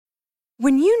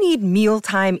When you need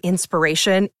mealtime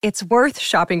inspiration, it's worth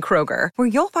shopping Kroger, where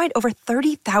you'll find over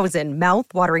 30,000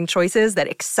 mouth-watering choices that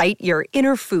excite your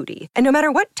inner foodie. And no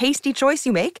matter what tasty choice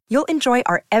you make, you'll enjoy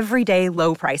our everyday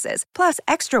low prices, plus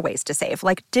extra ways to save,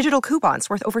 like digital coupons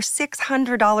worth over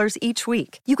 $600 each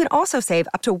week. You can also save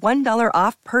up to $1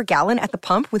 off per gallon at the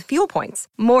pump with fuel points.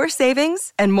 More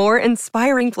savings and more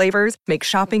inspiring flavors make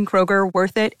shopping Kroger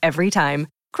worth it every time.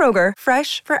 Kroger,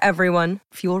 fresh for everyone.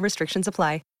 Fuel restrictions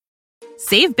apply.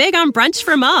 Save big on brunch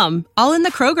for mom, all in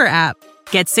the Kroger app.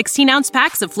 Get 16-ounce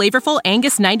packs of flavorful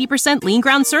Angus 90% lean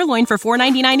ground sirloin for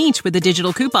 $4.99 each with a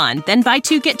digital coupon. Then buy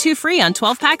 2, get 2 free on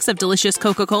 12 packs of delicious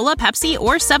Coca-Cola, Pepsi,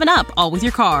 or 7-Up, all with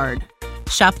your card.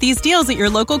 Shop these deals at your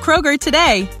local Kroger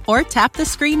today, or tap the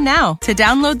screen now to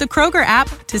download the Kroger app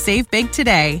to save big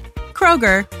today.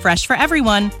 Kroger, fresh for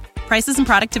everyone. Prices and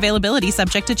product availability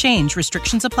subject to change.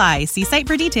 Restrictions apply. See site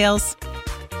for details.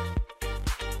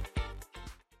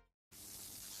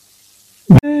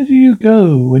 Where do you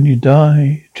go when you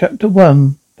die? Chapter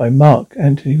 1 by Mark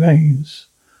Anthony Rains.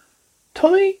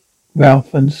 Tommy,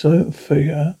 Ralph and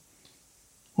Sophia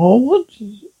are what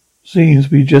seems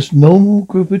to be just a normal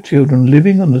group of children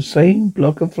living on the same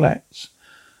block of flats.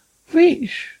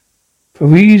 Each, for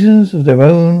reasons of their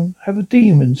own, have a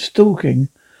demon stalking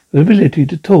the ability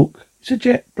to talk. It's a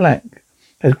jet black,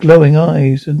 has glowing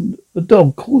eyes, and the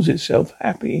dog calls itself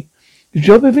Happy. His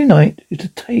job every night is to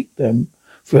take them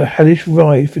for a hellish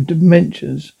ride for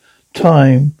dimensions,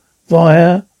 time,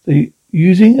 via the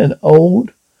using an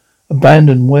old,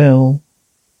 abandoned well.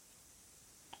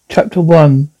 Chapter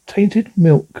 1, Tainted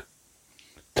Milk.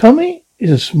 Tommy is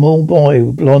a small boy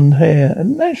with blonde hair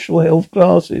and natural health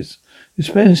glasses who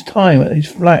spends time at his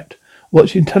flat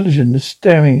watching television and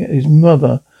staring at his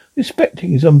mother,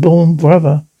 respecting his unborn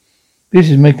brother.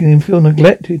 This is making him feel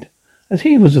neglected, as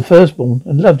he was the firstborn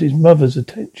and loved his mother's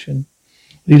attention.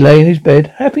 As he lay in his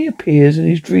bed, Happy appears in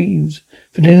his dreams,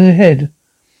 filling in his head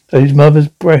that his mother's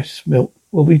breast milk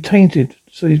will be tainted,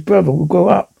 so his brother will grow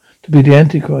up to be the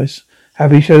Antichrist.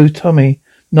 Happy shows Tommy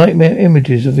nightmare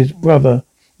images of his brother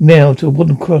nailed to a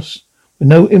wooden cross with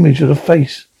no image of the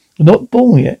face, not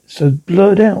born yet, so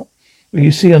blurred out, like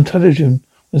you see on television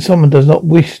when someone does not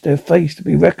wish their face to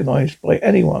be recognized by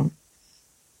anyone.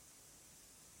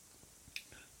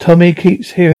 Tommy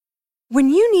keeps hearing. When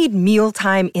you need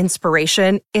mealtime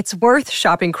inspiration, it's worth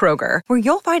shopping Kroger, where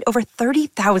you'll find over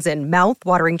 30,000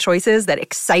 mouth-watering choices that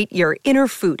excite your inner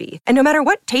foodie. And no matter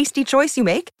what tasty choice you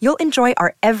make, you'll enjoy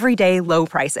our everyday low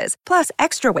prices, plus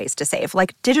extra ways to save,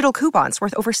 like digital coupons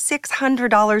worth over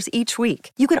 $600 each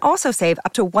week. You can also save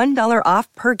up to $1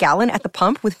 off per gallon at the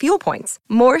pump with fuel points.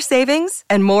 More savings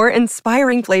and more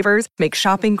inspiring flavors make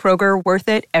shopping Kroger worth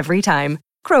it every time.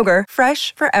 Kroger,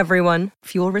 fresh for everyone.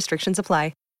 Fuel restrictions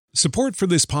apply. Support for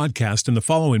this podcast and the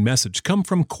following message come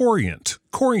from Corient.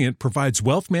 Corient provides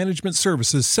wealth management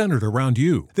services centered around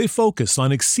you. They focus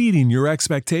on exceeding your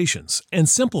expectations and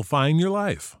simplifying your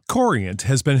life. Corient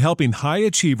has been helping high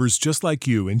achievers just like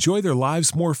you enjoy their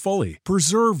lives more fully,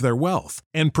 preserve their wealth,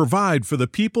 and provide for the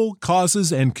people,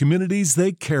 causes, and communities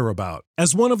they care about.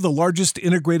 As one of the largest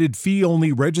integrated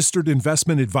fee-only registered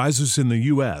investment advisors in the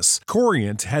U.S.,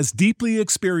 Corient has deeply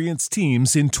experienced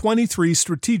teams in 23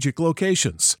 strategic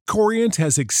locations. Corient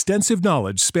has extensive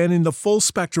knowledge spanning the full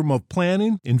spectrum of planning,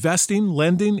 investing,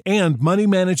 lending, and money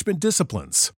management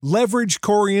disciplines. Leverage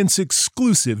Corient's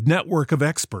exclusive network of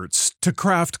experts to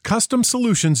craft custom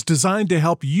solutions designed to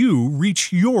help you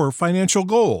reach your financial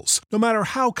goals, no matter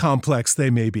how complex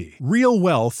they may be. Real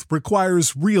wealth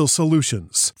requires real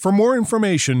solutions. For more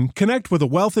information, connect with a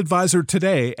wealth advisor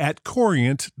today at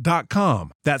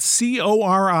Corient.com. That's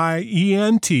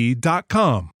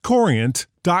Corient.com.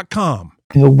 Corient.com.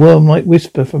 A worm-like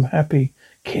whisper from Happy.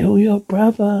 Kill your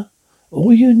brother.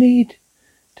 All you need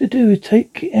to do is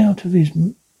take it out of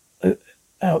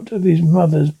his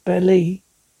mother's belly.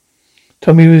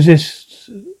 Tommy resists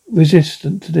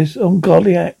resistant to this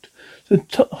ungodly act.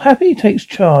 So Happy takes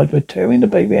charge by tearing the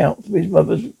baby out from his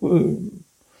mother's womb.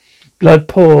 Blood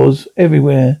pours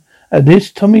everywhere. At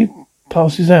this, Tommy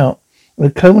passes out in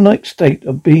a coma-like state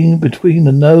of being between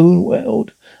the known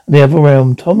world and the other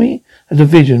realm. Tommy has a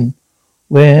vision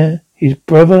where his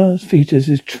brother's fetus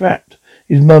is trapped.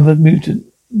 His mother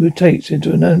mutates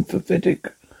into an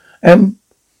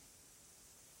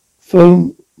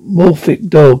anthropomorphic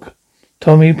dog.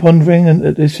 Tommy, pondering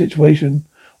at this situation,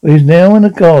 where he is now in a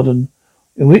garden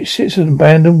in which sits an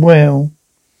abandoned well,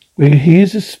 where he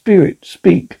hears a spirit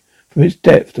speak from its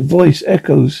depth. The voice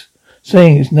echoes,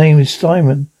 saying his name is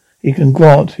Simon. He can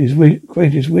grant his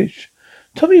greatest wish.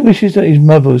 Tommy wishes that his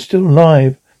mother was still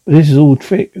alive, but this is all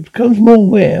trick. It becomes more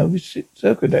aware of his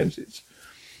circumstances.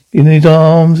 In his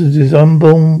arms is his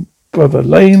unborn brother.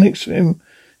 Laying next to him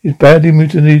is badly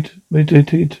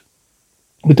mutilated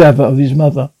cadaver of his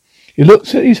mother. He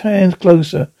looks at his hands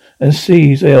closer and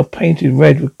sees they are painted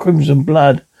red with crimson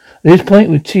blood. At this point,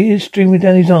 with tears streaming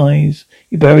down his eyes,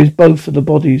 he buries both of the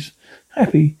bodies,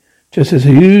 happy, just as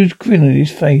a huge grin on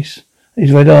his face, and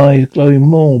his red eyes glowing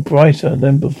more brighter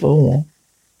than before.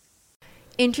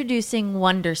 Introducing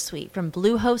Wondersuite from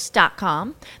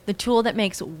Bluehost.com, the tool that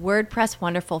makes WordPress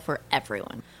wonderful for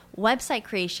everyone. Website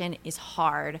creation is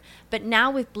hard, but now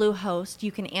with Bluehost,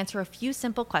 you can answer a few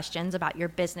simple questions about your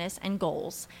business and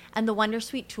goals, and the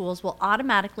Wondersuite tools will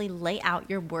automatically lay out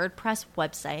your WordPress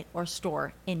website or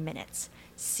store in minutes.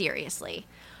 Seriously.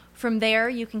 From there,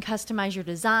 you can customize your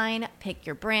design, pick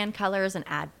your brand colors, and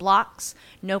add blocks.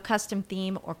 No custom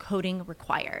theme or coding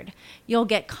required. You'll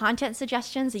get content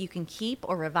suggestions that you can keep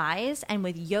or revise, and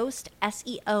with Yoast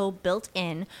SEO built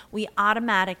in, we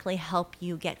automatically help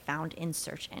you get found in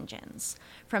search engines.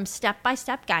 From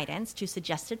step-by-step guidance to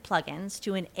suggested plugins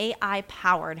to an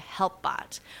AI-powered help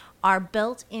bot, our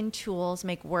built-in tools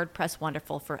make WordPress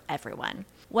wonderful for everyone.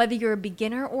 Whether you're a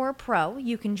beginner or a pro,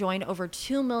 you can join over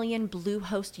 2 million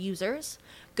Bluehost users.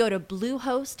 Go to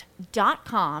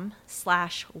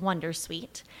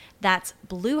bluehost.com/wondersuite. That's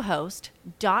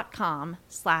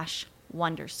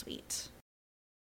bluehost.com/wondersuite.